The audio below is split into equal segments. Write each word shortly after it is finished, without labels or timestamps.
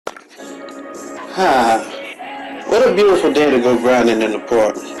Ah, what a beautiful day to go grinding in the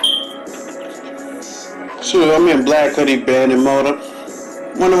park. Shoot, I'm in Black Hoodie Bandit Motor.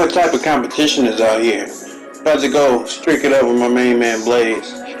 Wonder what type of competition is out here. About to go streak it up with my main man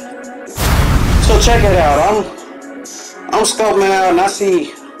Blaze. So check it out. I'm scoping out and I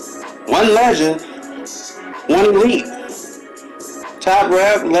see one legend, one elite, top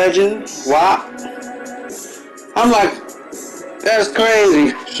rap legend, WAP. I'm like, that's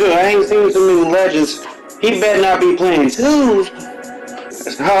crazy. Sure, I ain't seen so many legends. He better not be playing twos.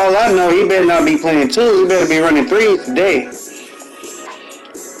 That's all I know. He better not be playing twos. He better be running threes today.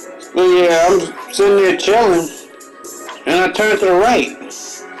 But yeah, I'm sitting there chilling, and I turn to the right,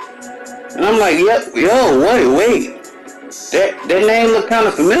 and I'm like, wait. That name look kind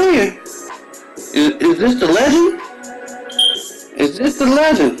of familiar. Is this the legend? Is this the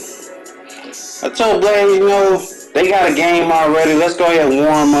legend? I told Blaze, they got a game already. Let's go ahead and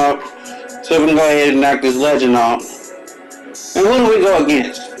warm up so we can go ahead and knock this legend off. And who do we go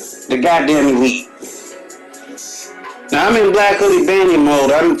against? The goddamn elite. Now I'm in Black Hoodie Bandit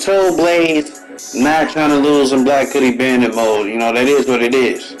mode. I told Blaze not trying to lose in Black Hoodie Bandit mode. That is what it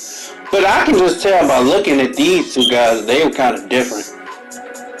is. But I can just tell by looking at these two guys, they were kind of different.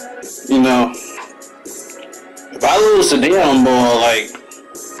 If I lose to them, boy,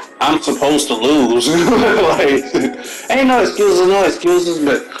 I'm supposed to lose. Ain't no excuses,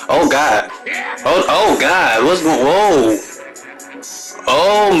 but oh God. Oh God, what's going whoa.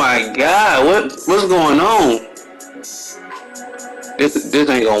 Oh my God, what's going on? This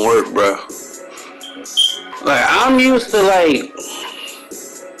ain't gonna work, bro. I'm used to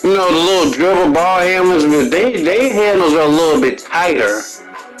the little dribble ball handlers, but they handles are a little bit tighter.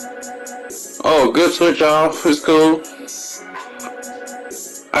 Oh, good switch off. It's cool.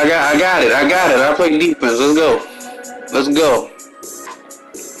 I got it. I play defense. Let's go.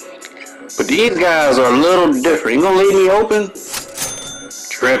 But these guys are a little different. You gonna leave me open?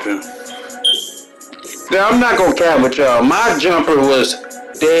 Tripping. Now, I'm not gonna cap with y'all. My jumper was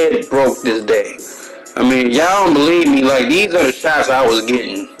dead broke this day. I mean, y'all don't believe me. These are the shots I was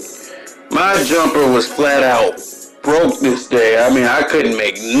getting. My jumper was flat out broke this day. I mean, I couldn't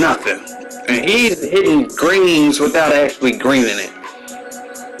make nothing. And he's hitting greens without actually greening it.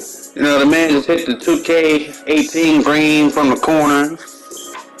 The man just hit the 2K18 green from the corner.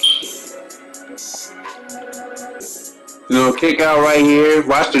 Kick out right here.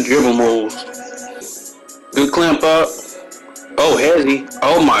 Watch the dribble moves. Good clamp up. Oh, hezzy.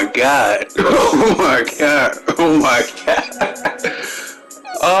 Oh my God. Oh my God. Oh my God.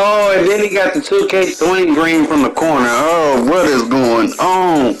 Oh, and then he got the 2K20 green from the corner. Oh, what is going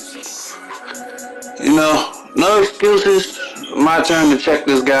on? No excuses. My turn to check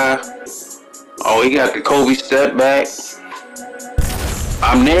this guy. Oh, he got the Kobe step back.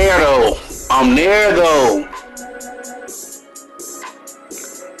 I'm there though.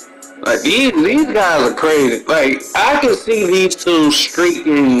 These guys are crazy. I can see these two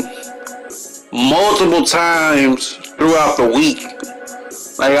streaking multiple times throughout the week.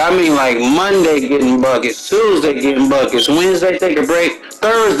 Monday getting buckets, Tuesday getting buckets, Wednesday take a break,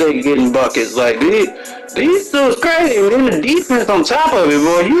 Thursday getting buckets. These two is crazy. And then the defense on top of it,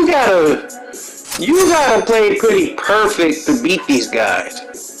 boy, you gotta play pretty perfect to beat these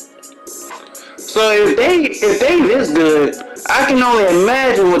guys. So if they this good, I can only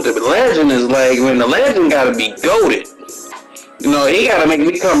imagine what the legend is like when the legend gotta be goated. He gotta make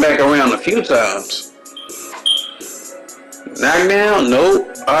me come back around a few times. Knockdown? Nope.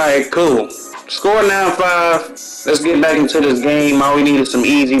 Alright, cool. Score 9-5. Let's get back into this game. All we need is some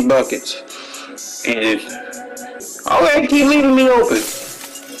easy buckets. And okay, keep leaving me open.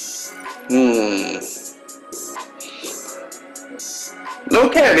 No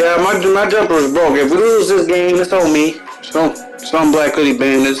cap, y'all. My jumper is broke. If we lose this game, it's on me. It's on Black Hoodie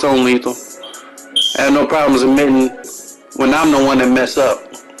Bandit. It's on Lethal. I have no problems admitting when I'm the one that mess up.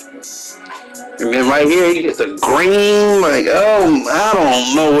 And then right here, he gets a green. I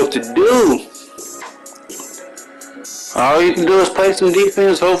don't know what to do. All you can do is play some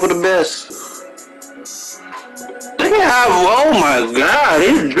defense, hope for the best. Look at how, oh my God,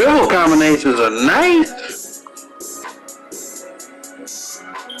 these dribble combinations are nice.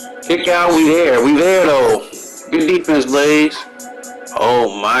 Kick out, we there though. Good defense, Blaze. Oh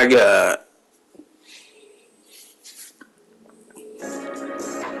my God.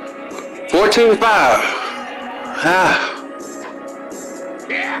 $14-5.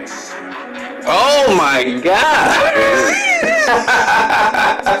 Oh my God.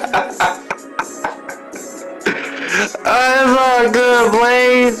 That's all good,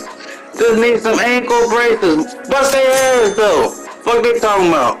 Blaze. Just need some ankle braces. Bust their ass though. Fuck they talking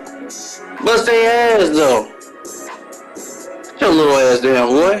about? Bust their ass though. Get your little ass down,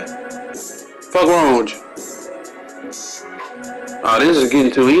 boy. Fuck wrong with you? Oh, this is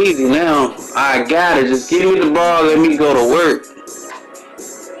getting too easy now. I got it. Just give me the ball. Let me go to work.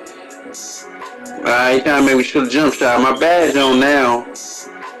 Alright, trying to make me shoot a jump shot. My badge on now.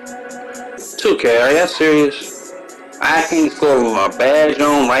 2K, are y'all serious? I can't score with my badge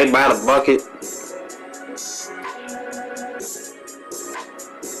on right by the bucket.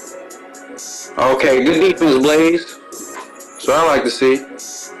 Okay, good defense, Blaze. That's what I like to see.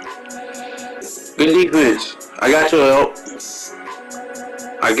 Good defense. I got your help.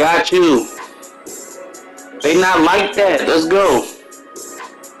 I got you. They not like that. Let's go.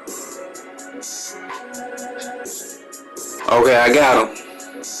 Okay, I got him.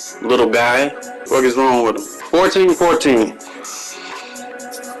 Little guy. What is wrong with him? 14-14.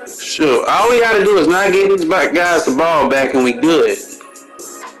 Sure. All we gotta do is not get these guys the ball back and we good.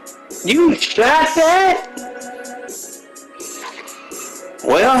 You shot that?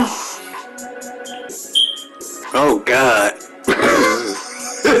 Well. Oh, God.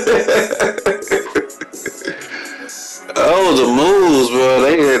 Oh, the moves, bro.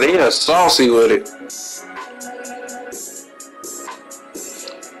 They are saucy with it.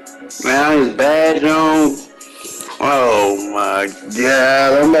 Now his badge on. Oh my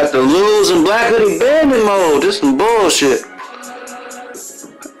God, I'm about to lose in Black Hoodie Bandit mode. This some bullshit.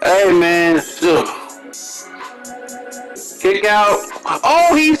 Hey man, kick out.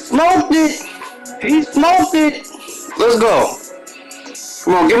 Oh, he smoked it. He smoked it. Let's go.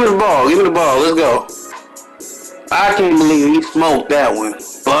 Come on, give me the ball. Give me the ball. Let's go. I can't believe he smoked that one.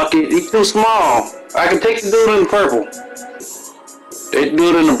 Bucket. He's too small. I can take the dude in purple. That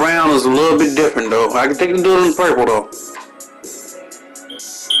dude in the brown is a little bit different though. I can take the dude in the purple though.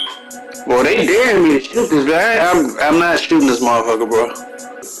 Boy, they daring me to shoot this guy. I'm not shooting this motherfucker, bro.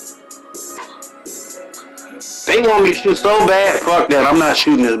 They want me to shoot so bad. Fuck that. I'm not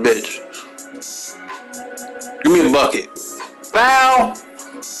shooting this bitch. Give me a bucket. Foul.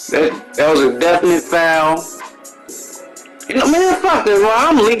 That was a definite foul. You know, man, fuck this, bro.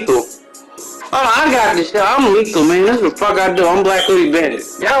 I'm lethal. Oh, I got this shit. I'm lethal, man. This is the fuck I do. I'm Black Hoodie Bandit.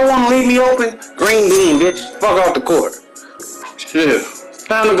 Y'all want to leave me open? Green bean, bitch. Fuck off the court. Shit.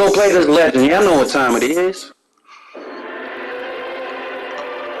 Time to go play this legend. Y'all know what time it is.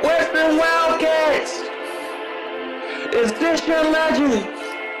 Western Wildcats. Is this your legend?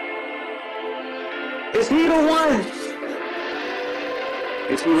 Is he the one?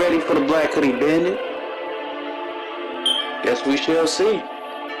 Is he ready for the Black Hoodie Bandit? Guess we shall see.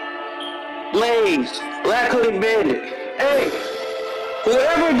 Blaze, Black Hoodie Bandit. Hey,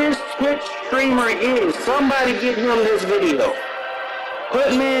 whoever this Twitch streamer is, somebody get him this video.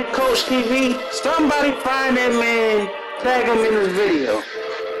 Putman Coach TV, somebody find that man, tag him in this video.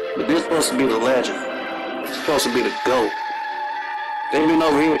 But this is supposed to be the legend. It's supposed to be the GOAT. They've been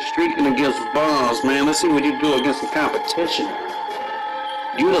over here streaking against bombs, man. Let's see what you do against the competition.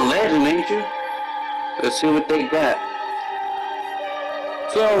 You the legend, ain't you? Let's see what they got.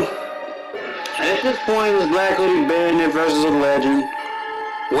 So, at this point, it's Black Hoodie Bandit versus a legend.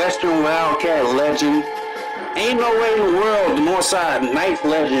 Western Wildcat legend. Ain't no way in the world the Northside Knights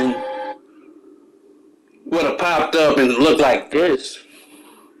legend would have popped up and looked like this.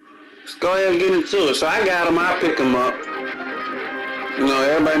 Let's go ahead and get into it. So I got him, I pick him up. You know,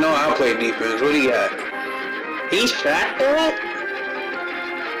 everybody know I play defense. What do you got? He shot that?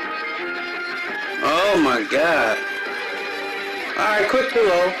 Oh my God. Alright, quick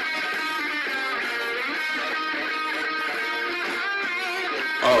pillow.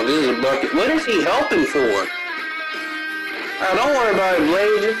 Oh, this is a bucket. What is he helping for? Oh, don't worry about it,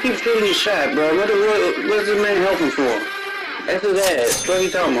 Blaze. Just keep shooting your shot, bro. What is this man helping for? That's his ass. What are you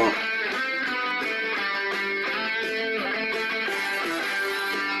talking about?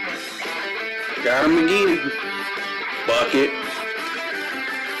 Got him again. Bucket.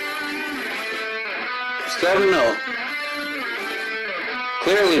 7-0.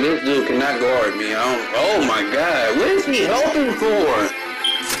 Clearly, this dude cannot guard me. Oh my God. What is he helping for?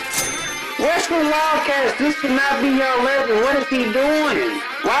 Western Wildcats, this cannot be your legend. What is he doing?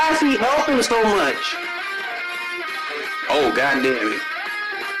 Why is he helping so much? Oh, God damn it.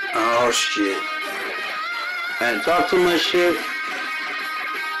 Oh, shit. I didn't talk too much shit.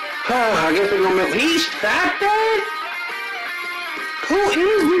 I guess they're gonna make... He shot that? Who is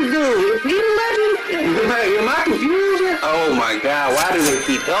this dude? Is he the legend? Am I confused? Oh, my God. Why do they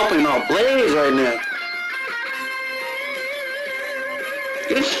keep helping on Blaze right now?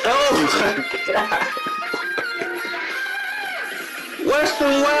 Oh my God.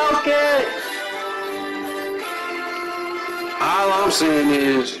 Western Wildcat. All I'm saying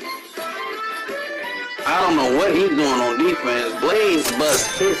is, I don't know what he's doing on defense. Blaze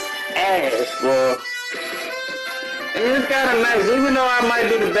bust his ass, bro. And it's kind of nice, even though I might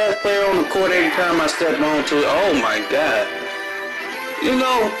be the best player on the court every time I step onto it. Oh my God. You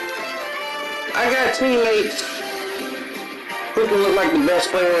know, I got teammates who can look like the best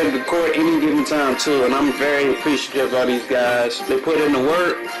player at the court any given time too, and I'm very appreciative of these guys. They put in the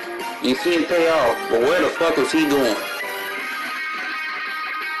work, you see it pay off, but where the fuck is he going?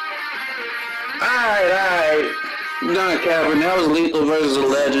 Alright. Done, Calvin. That was Lethal versus a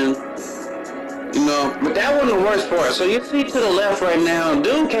Legend. You know, but that wasn't the worst part. So you see to the left right now,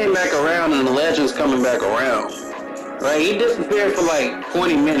 dude came back around and the Legend's coming back around. Right? He disappeared for like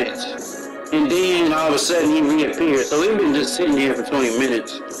 20 minutes. And then all of a sudden he reappeared. So we've been just sitting here for 20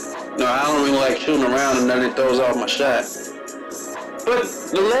 minutes. No, I don't really like shooting around and then it throws off my shot. But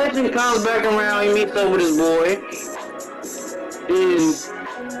the Legend comes back around, he meets up with his boy. And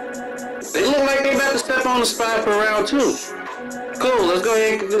they look like they about to step on the spot for round 2. Cool, let's go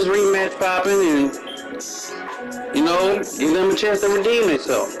ahead and get this rematch popping and, you know, give them a chance to redeem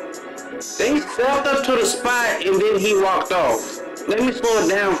themselves. They stepped up to the spot and then he walked off. Let me slow it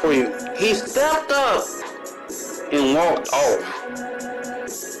down for you. He stepped up and walked off.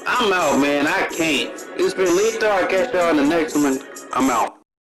 I'm out, man. I can't. It's been Lethal. I'll catch y'all in the next one. I'm out.